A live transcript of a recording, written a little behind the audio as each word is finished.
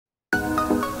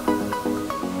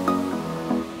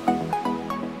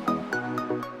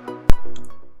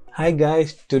Hi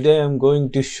guys, today I'm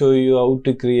going to show you how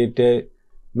to create a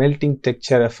melting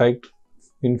texture effect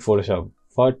in Photoshop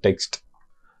for text.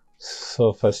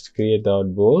 So first create the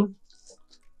artboard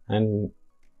and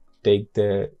take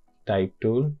the type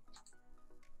tool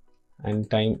and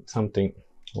type something,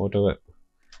 whatever.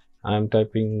 I'm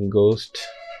typing ghost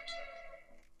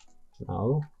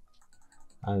now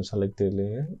and select the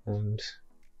layer and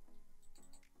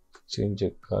change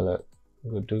the color.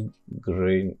 Go to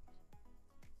green,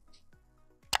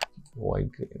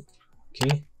 white green.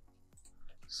 Okay.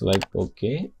 Select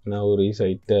OK. Now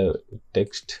resize the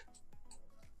text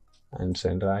and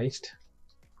centerized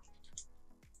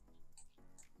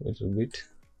a little bit.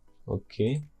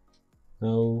 OK.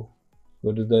 Now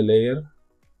go to the layer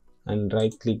and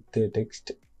right click the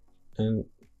text and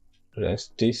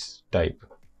rest this type.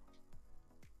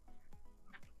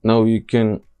 Now you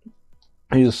can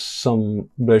use some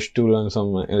brush tool and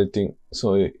some anything,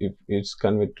 so if it's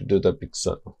converted to the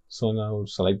pixel. So now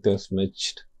select the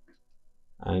smudged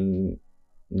and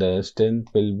the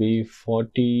strength will be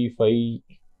 45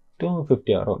 to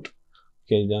 50 around.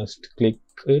 Okay, just click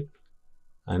it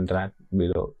and drag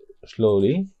below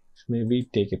slowly. Maybe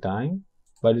take a time,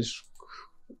 but it's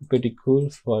pretty cool.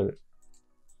 For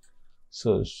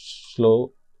so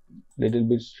slow, little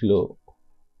bit slow.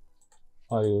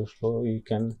 For you slow, you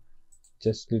can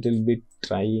just little bit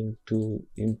trying to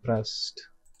impress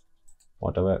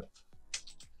whatever,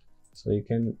 so you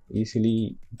can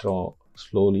easily draw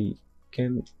slowly.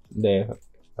 The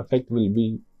effect will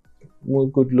be more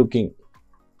good looking.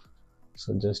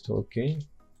 So just okay,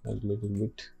 a little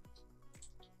bit.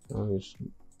 Now it's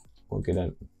okay,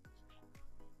 done.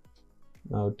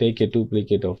 Now take a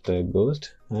duplicate of the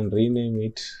ghost and rename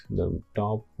it. The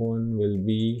top one will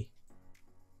be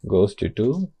ghost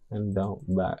 2 and down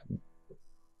back.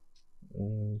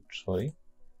 Sorry,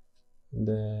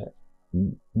 the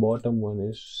bottom one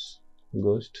is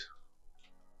ghost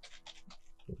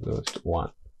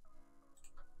 1.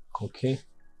 Okay.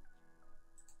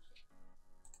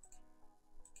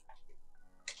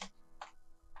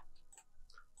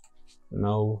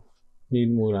 Now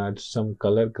need more, add some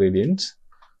color gradients.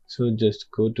 So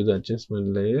just go to the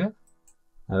adjustment layer,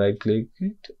 right click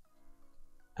it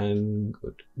and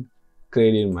go to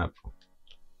gradient map.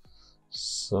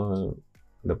 So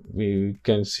we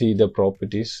can see the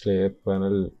properties layer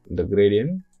panel, the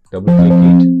gradient, double click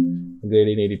it,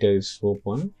 gradient editor is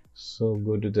open. So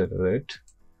go to the red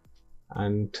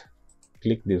and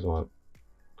click this one.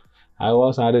 I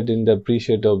was added in the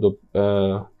preset of the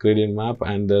gradient map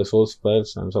and the source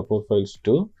files and support files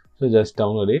too. So just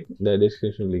download it, the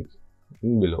description link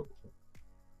in below.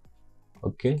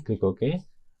 Okay, click OK,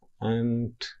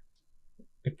 and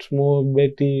it's more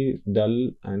very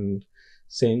dull and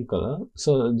same color.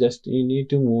 So just you need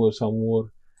to move some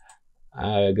more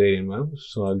gradient map.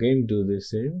 So again do the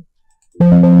same,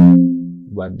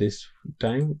 but this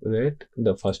time red,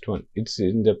 the first one, it's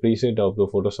in the preset of the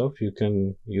Photoshop. You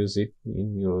can use it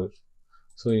in your,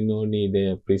 so you no need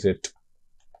a preset.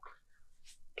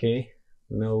 Okay,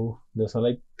 now the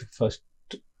select first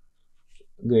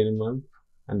gradient map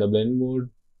and the blend mode,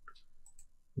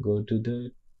 go to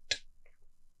the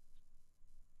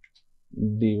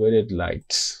divided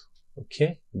lights.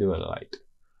 Okay, divided light,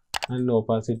 and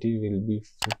opacity will be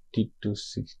 50 to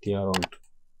 60 around.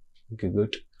 Okay,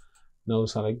 good. Now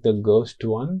select the ghost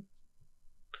one.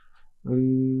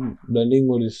 Blending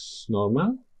mode is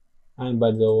normal, and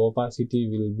but the opacity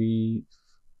will be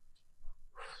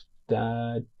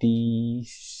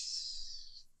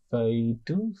 35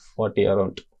 to 40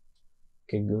 around.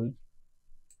 Okay, good.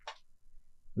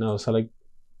 Now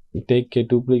take a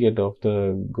duplicate of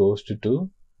the ghost 2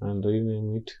 and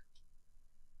rename it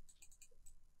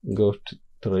ghost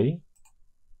 3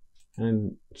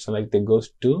 and select the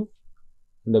ghost 2.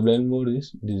 The blend mode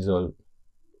is dissolve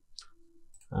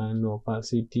and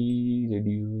opacity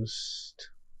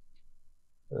reduced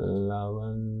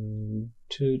 11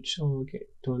 to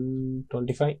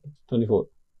 25 24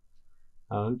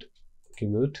 and okay,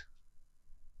 good.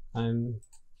 And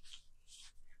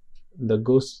the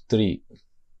ghost 3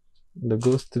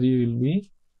 will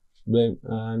be blend,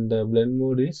 and the blend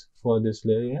mode is for this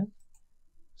layer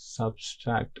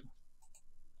subtract.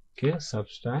 Okay,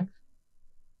 subtract,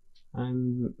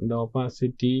 and the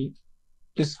opacity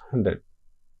is 100.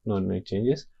 Not many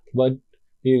changes, but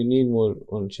you need more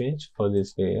one change for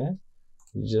this layer.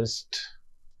 Just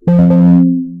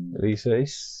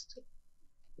resize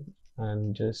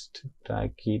and just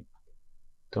drag it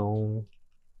down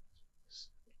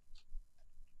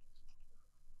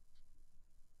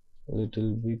a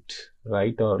little bit,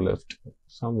 right or left,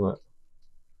 somewhere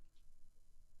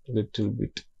little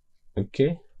bit.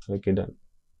 Okay, Okay, done.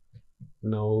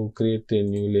 Now create a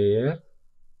new layer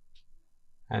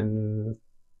and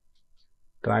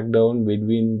drag down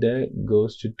between the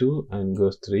ghost 2 and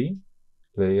ghost 3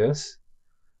 layers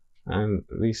and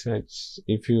reset.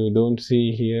 If you don't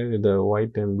see here the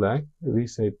white and black,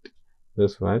 reset the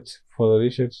swatch. For the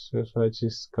reset swatch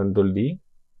is Ctrl D,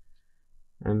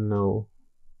 and now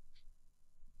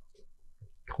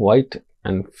white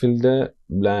and fill the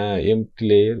empty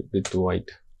layer with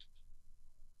white.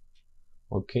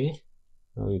 Okay,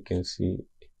 now you can see,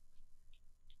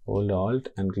 hold Alt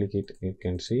and click it, you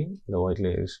can see the white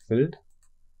layer is filled.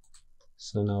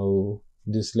 So now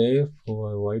this layer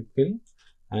for white fill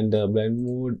and the blend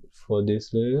mode for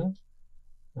this layer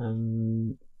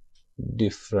and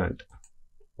different.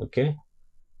 Okay,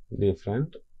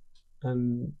 different,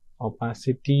 and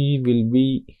opacity will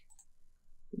be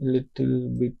little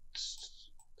bit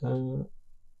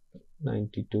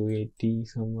 90 to 80,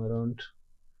 somewhere around.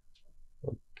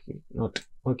 Okay, not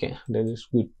okay, that is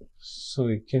good. So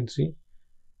you can see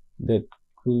that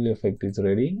cool effect is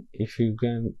ready. If you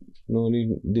can no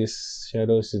need this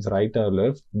shadows is right or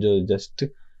left, just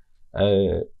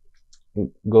go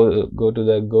to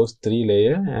the ghost 3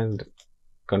 layer and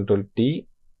Control T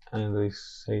and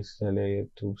resize the layer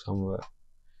to somewhere.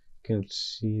 You can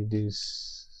see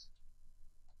this.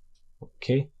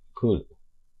 Okay, cool.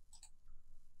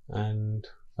 And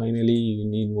finally you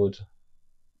need more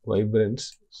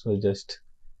vibrance, so just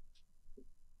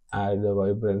add the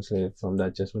vibrance layer from the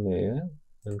adjustment layer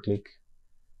and click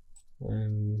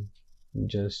and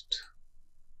just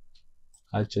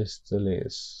adjust the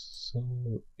layers, so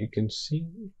you can see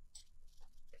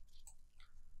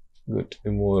good,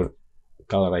 more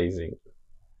colorizing.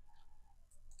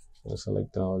 So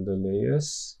select all the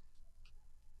layers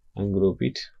and group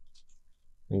it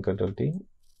and Ctrl T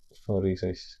for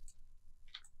resize.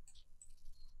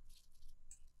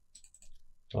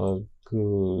 Oh,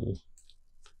 cool.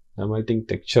 The melting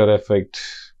texture effect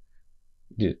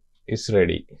is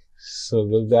ready.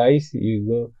 So guys, you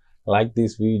go like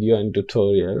this video and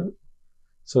tutorial,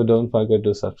 so don't forget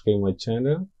to subscribe my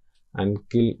channel and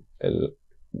click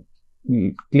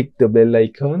the bell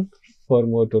icon for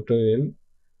more tutorial.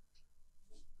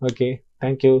 Okay,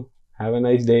 thank you, have a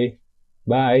nice day,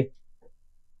 bye.